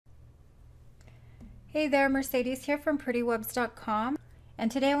Hey there, Mercedes here from PrettyWebz.com, and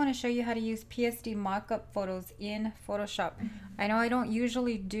today I want to show you how to use PSD mockup photos in Photoshop. I know I don't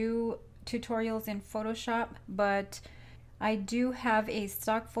usually do tutorials in Photoshop, but I do have a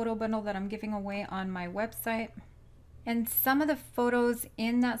stock photo bundle that I'm giving away on my website, and some of the photos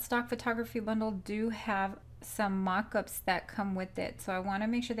in that stock photography bundle do have some mockups that come with it, so I want to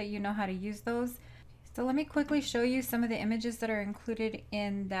make sure that you know how to use those. So let me quickly show you some of the images that are included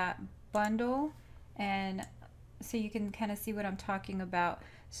in that bundle, and so you can kind of see what I'm talking about.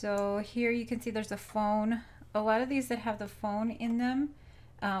 So here you can see there's a phone. A lot of these that have the phone in them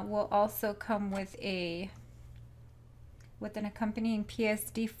will also come with an accompanying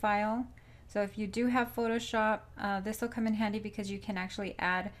PSD file. So if you do have Photoshop, this will come in handy because you can actually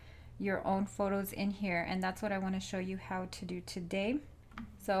add your own photos in here, and that's what I want to show you how to do today.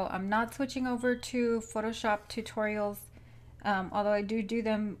 So I'm not switching over to Photoshop tutorials. Although I do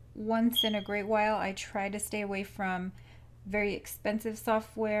them once in a great while, I try to stay away from very expensive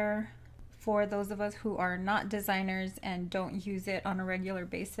software for those of us who are not designers and don't use it on a regular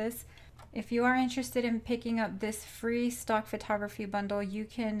basis. If you are interested in picking up this free stock photography bundle, you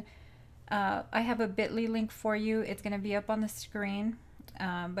can, I have a bit.ly link for you. It's going to be up on the screen,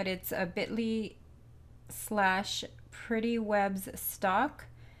 but it's a bit.ly/PrettyWebz stock,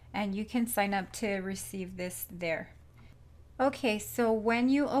 and you can sign up to receive this there. Okay, so when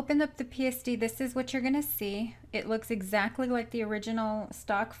you open up the PSD, this is what you're going to see. It looks exactly like the original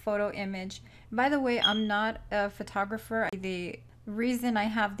stock photo image. By the way, I'm not a photographer. The reason I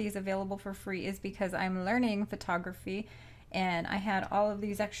have these available for free is because I'm learning photography, and I had all of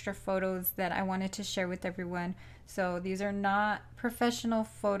these extra photos that I wanted to share with everyone. So these are not professional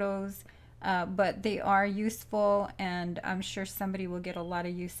photos, but they are useful, and I'm sure somebody will get a lot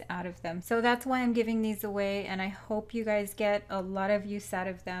of use out of them. So that's why I'm giving these away, and I hope you guys get a lot of use out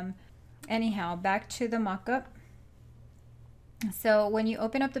of them. Anyhow, back to the mockup. So when you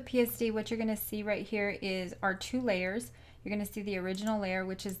open up the PSD, what you're going to see right here are two layers. You're going to see the original layer,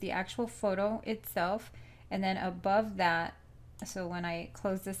 which is the actual photo itself, and then above that, so when I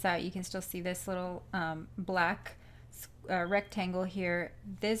close this out, you can still see this little black rectangle here.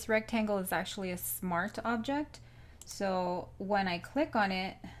 This rectangle is actually a smart object. So when I click on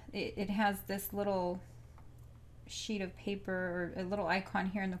it, it has this little sheet of paper or a little icon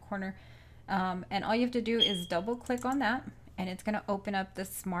here in the corner, and all you have to do is double click on that, and it's going to open up the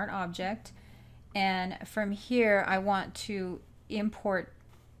smart object. And from here, I want to import.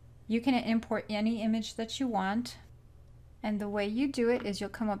 You can import any image that you want, and the way you do it is you'll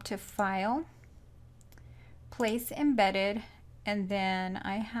come up to File, Place Embedded, and then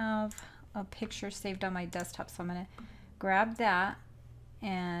I have a picture saved on my desktop, so I'm going to grab that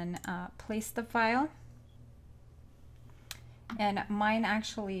and place the file. And mine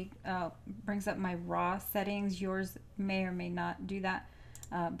actually brings up my raw settings. Yours may or may not do that,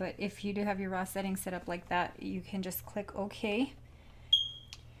 but if you do have your raw settings set up like that, you can just click OK.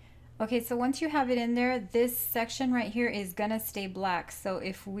 Okay, so once you have it in there, this section right here is gonna stay black. So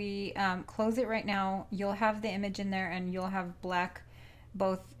if we close it right now, you'll have the image in there, and you'll have black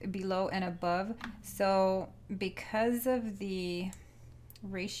both below and above. So because of the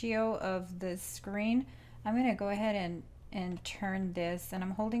ratio of the screen, I'm gonna go ahead and turn this, and I'm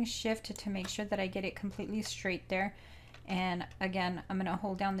holding Shift to make sure that I get it completely straight there. And again, I'm gonna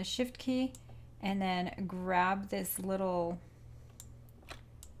hold down the Shift key and then grab this little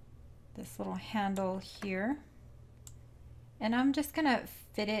handle here, and I'm just gonna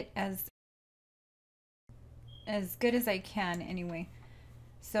fit it as good as I can anyway.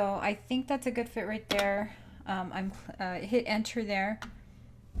 So I think that's a good fit right there. I'm hit enter there.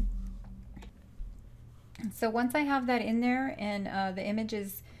 So once I have that in there, and the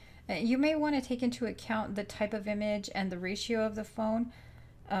images, you may want to take into account the type of image and the ratio of the phone,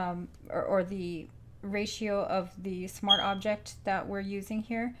 or the ratio of the smart object that we're using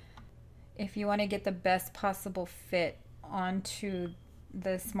here, if you want to get the best possible fit onto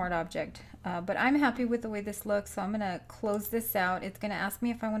the smart object. But I'm happy with the way this looks, so I'm going to close this out. It's going to ask me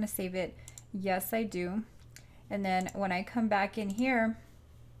if I want to save it. Yes, I do. And then when I come back in here,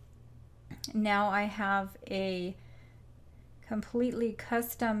 now I have a completely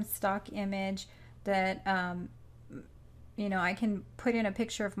custom stock image that you know, I can put in a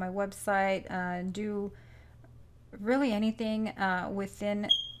picture of my website, do really anything within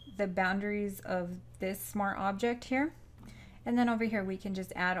the boundaries of this smart object here. And then over here we can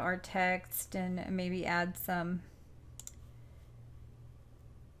just add our text and maybe add some,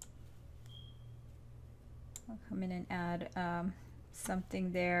 I'll come in and add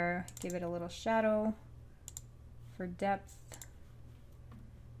something there, give it a little shadow for depth.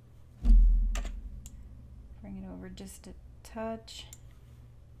 over just a touch.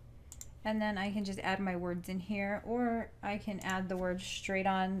 And then I can just add my words in here, or I can add the words straight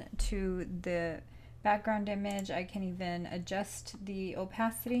on to the background image. I can even adjust the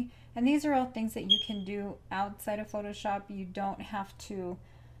opacity. And these are all things that you can do outside of Photoshop. You don't have to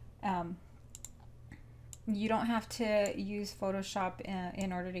use Photoshop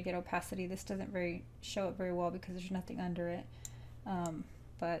in order to get opacity. This doesn't show up very well because there's nothing under it.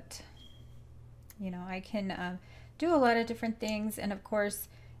 But you know, I can do a lot of different things, and of course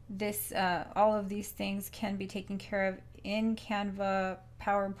this all of these things can be taken care of in Canva,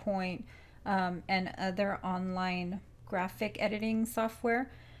 PowerPoint, and other online graphic editing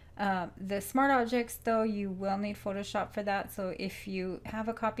software. The smart objects, though, you will need Photoshop for that. So if you have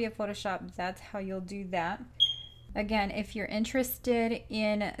a copy of Photoshop, that's how you'll do that. Again, if you're interested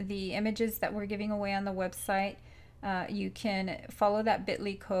in the images that we're giving away on the website, you can follow that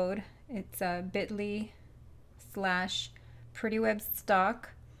bit.ly code. It's bit.ly/PrettyWebz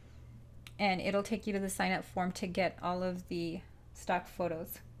and it'll take you to the sign up form to get all of the stock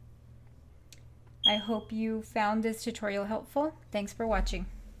photos. I hope you found this tutorial helpful. Thanks for watching.